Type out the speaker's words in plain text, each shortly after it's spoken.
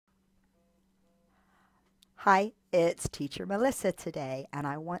Hi, it's Teacher Melissa today, and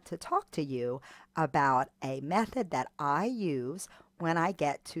I want to talk to you about a method that I use when I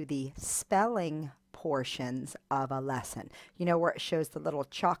get to the spelling portions of a lesson. You know where it shows the little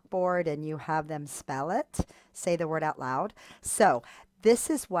chalkboard and you have them spell it, say the word out loud. So this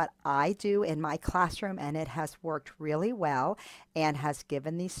is what I do in my classroom, and it has worked really well and has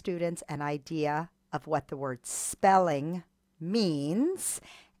given these students an idea of what the word spelling means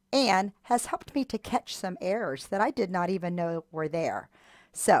and has helped me to catch some errors that I did not even know were there.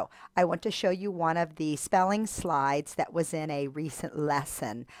 So I want to show you one of the spelling slides that was in a recent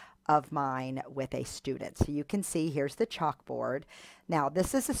lesson of mine with a student. So you can see here's the chalkboard. Now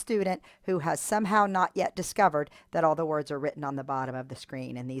this is a student who has somehow not yet discovered that all the words are written on the bottom of the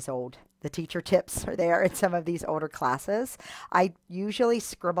screen, and the teacher tips are there in some of these older classes. I usually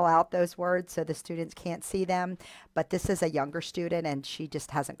scribble out those words so the students can't see them, but this is a younger student and she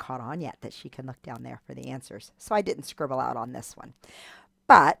just hasn't caught on yet that she can look down there for the answers. So I didn't scribble out on this one.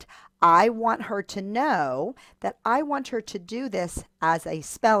 But I want her to know that I want her to do this as a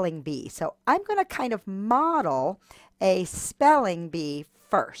spelling bee. So I'm going to kind of model a spelling bee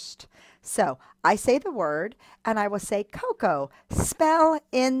first. So I say the word and I will say, Coco, spell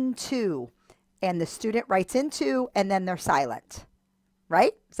into. And the student writes into and then they're silent.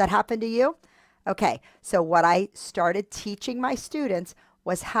 Right? Does that happen to you? Okay, so what I started teaching my students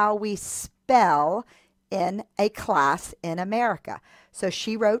was how we spell in a class in America. So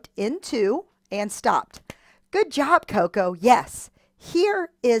she wrote into and stopped. Good job, Coco. Yes,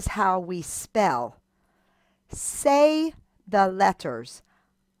 here is how we spell. Say the letters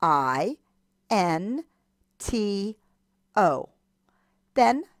I, N, T, O.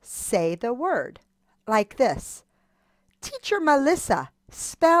 Then say the word like this. Teacher Melissa,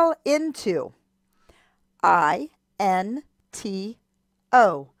 spell into. I, N, T,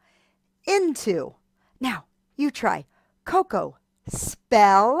 O. Into. Now, you try. Coco,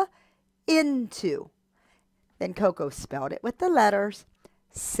 spell into. Then Coco spelled it with the letters,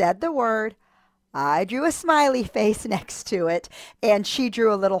 said the word. I drew a smiley face next to it, and she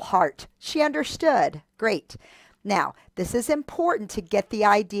drew a little heart. She understood. Great. Now, this is important to get the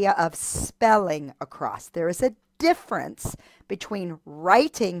idea of spelling across. There is a difference between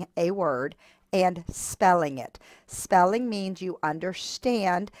writing a word and spelling it. Spelling means you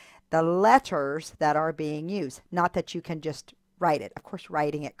understand the letters that are being used. Not that you can just write it. Of course,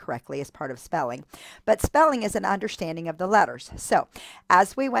 writing it correctly is part of spelling. But spelling is an understanding of the letters. So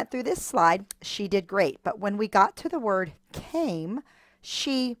as we went through this slide, she did great. But when we got to the word came,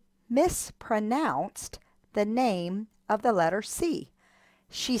 she mispronounced the name of the letter C.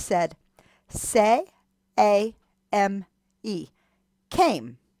 She said, say, A-M-E,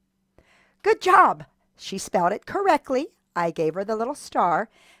 came. Good job. She spelled it correctly. I gave her the little star.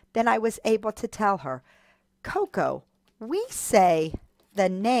 Then I was able to tell her, Coco, we say the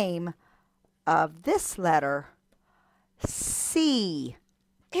name of this letter C.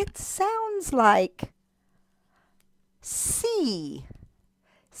 It sounds like C.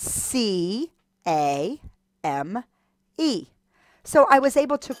 C-A-M-E. So I was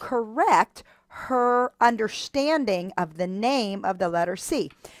able to correct her understanding of the name of the letter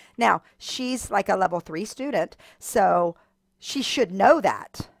C. Now, she's like a level 3 student, so she should know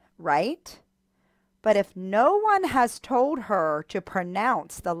that, right? But if no one has told her to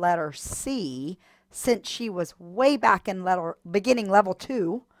pronounce the letter C since she was way back in beginning level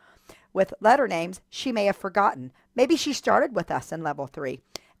 2 with letter names, she may have forgotten. Maybe she started with us in level 3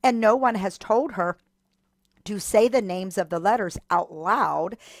 and no one has told her to say the names of the letters out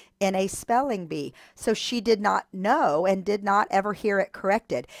loud in a spelling bee. So she did not know and did not ever hear it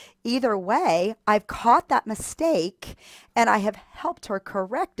corrected. Either way, I've caught that mistake and I have helped her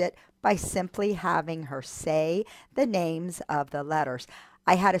correct it by simply having her say the names of the letters.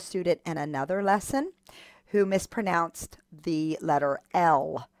 I had a student in another lesson who mispronounced the letter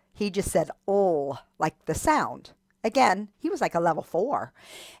L. He just said ol, like the sound. Again, he was like a level 4.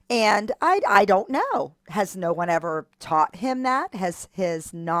 And I don't know. Has no one ever taught him that? Has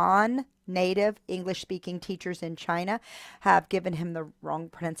his non-native English-speaking teachers in China have given him the wrong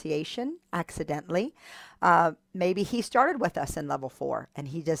pronunciation accidentally? Maybe he started with us in level 4 and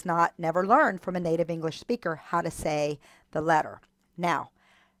he does not never learn from a native English speaker how to say the letter. Now,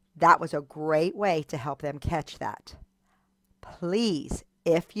 that was a great way to help them catch that. Please,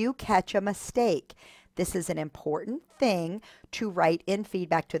 if you catch a mistake, this is an important thing to write in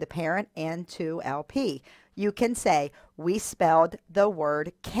feedback to the parent and to LP. You can say, we spelled the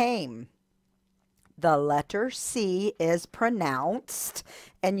word came. The letter C is pronounced,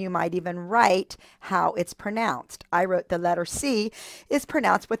 and you might even write how it's pronounced. I wrote the letter C is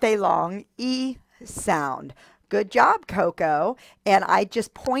pronounced with a long E sound. Good job, Coco. And I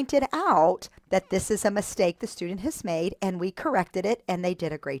just pointed out that this is a mistake the student has made, and we corrected it, and they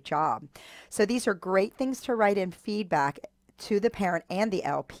did a great job. So these are great things to write in feedback to the parent and the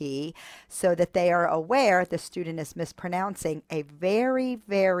LP so that they are aware the student is mispronouncing a very,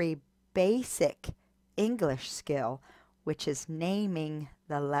 very basic English skill, which is naming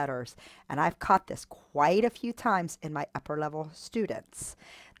the letters. And I've caught this quite a few times in my upper level students,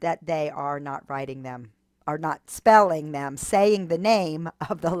 that they are not writing them, are not spelling them, saying the name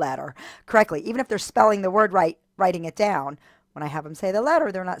of the letter correctly. Even if they're spelling the word right, writing it down, when I have them say the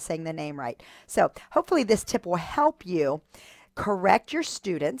letter, they're not saying the name right. So hopefully this tip will help you correct your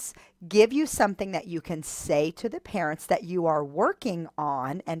students, give you something that you can say to the parents that you are working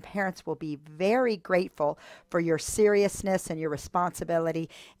on, and parents will be very grateful for your seriousness and your responsibility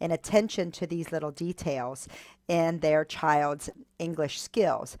and attention to these little details in their child's English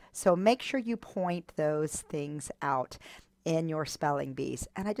skills. So make sure you point those things out in your spelling bees.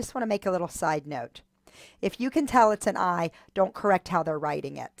 And I just want to make a little side note. If you can tell it's an I, don't correct how they're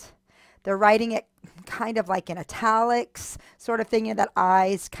writing it. They're writing it kind of like in italics sort of thing, that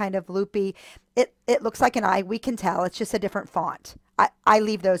I's kind of loopy. It looks like an I. We can tell. It's just a different font. I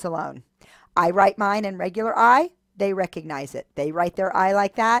leave those alone. I write mine in regular I. They recognize it. They write their I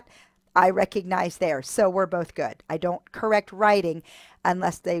like that. I recognize theirs. So we're both good. I don't correct writing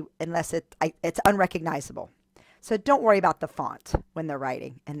unless it's unrecognizable. So don't worry about the font when they're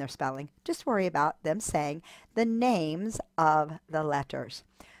writing and they're spelling. Just worry about them saying the names of the letters.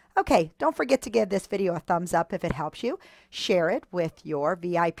 Okay, don't forget to give this video a thumbs up if it helps you. Share it with your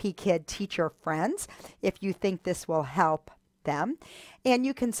VIP Kid teacher friends if you think this will help them. And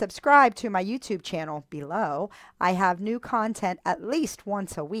you can subscribe to my YouTube channel below. I have new content at least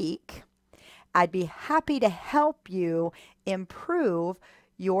once a week. I'd be happy to help you improve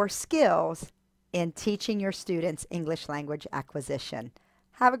your skills in teaching your students English language acquisition.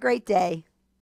 Have a great day.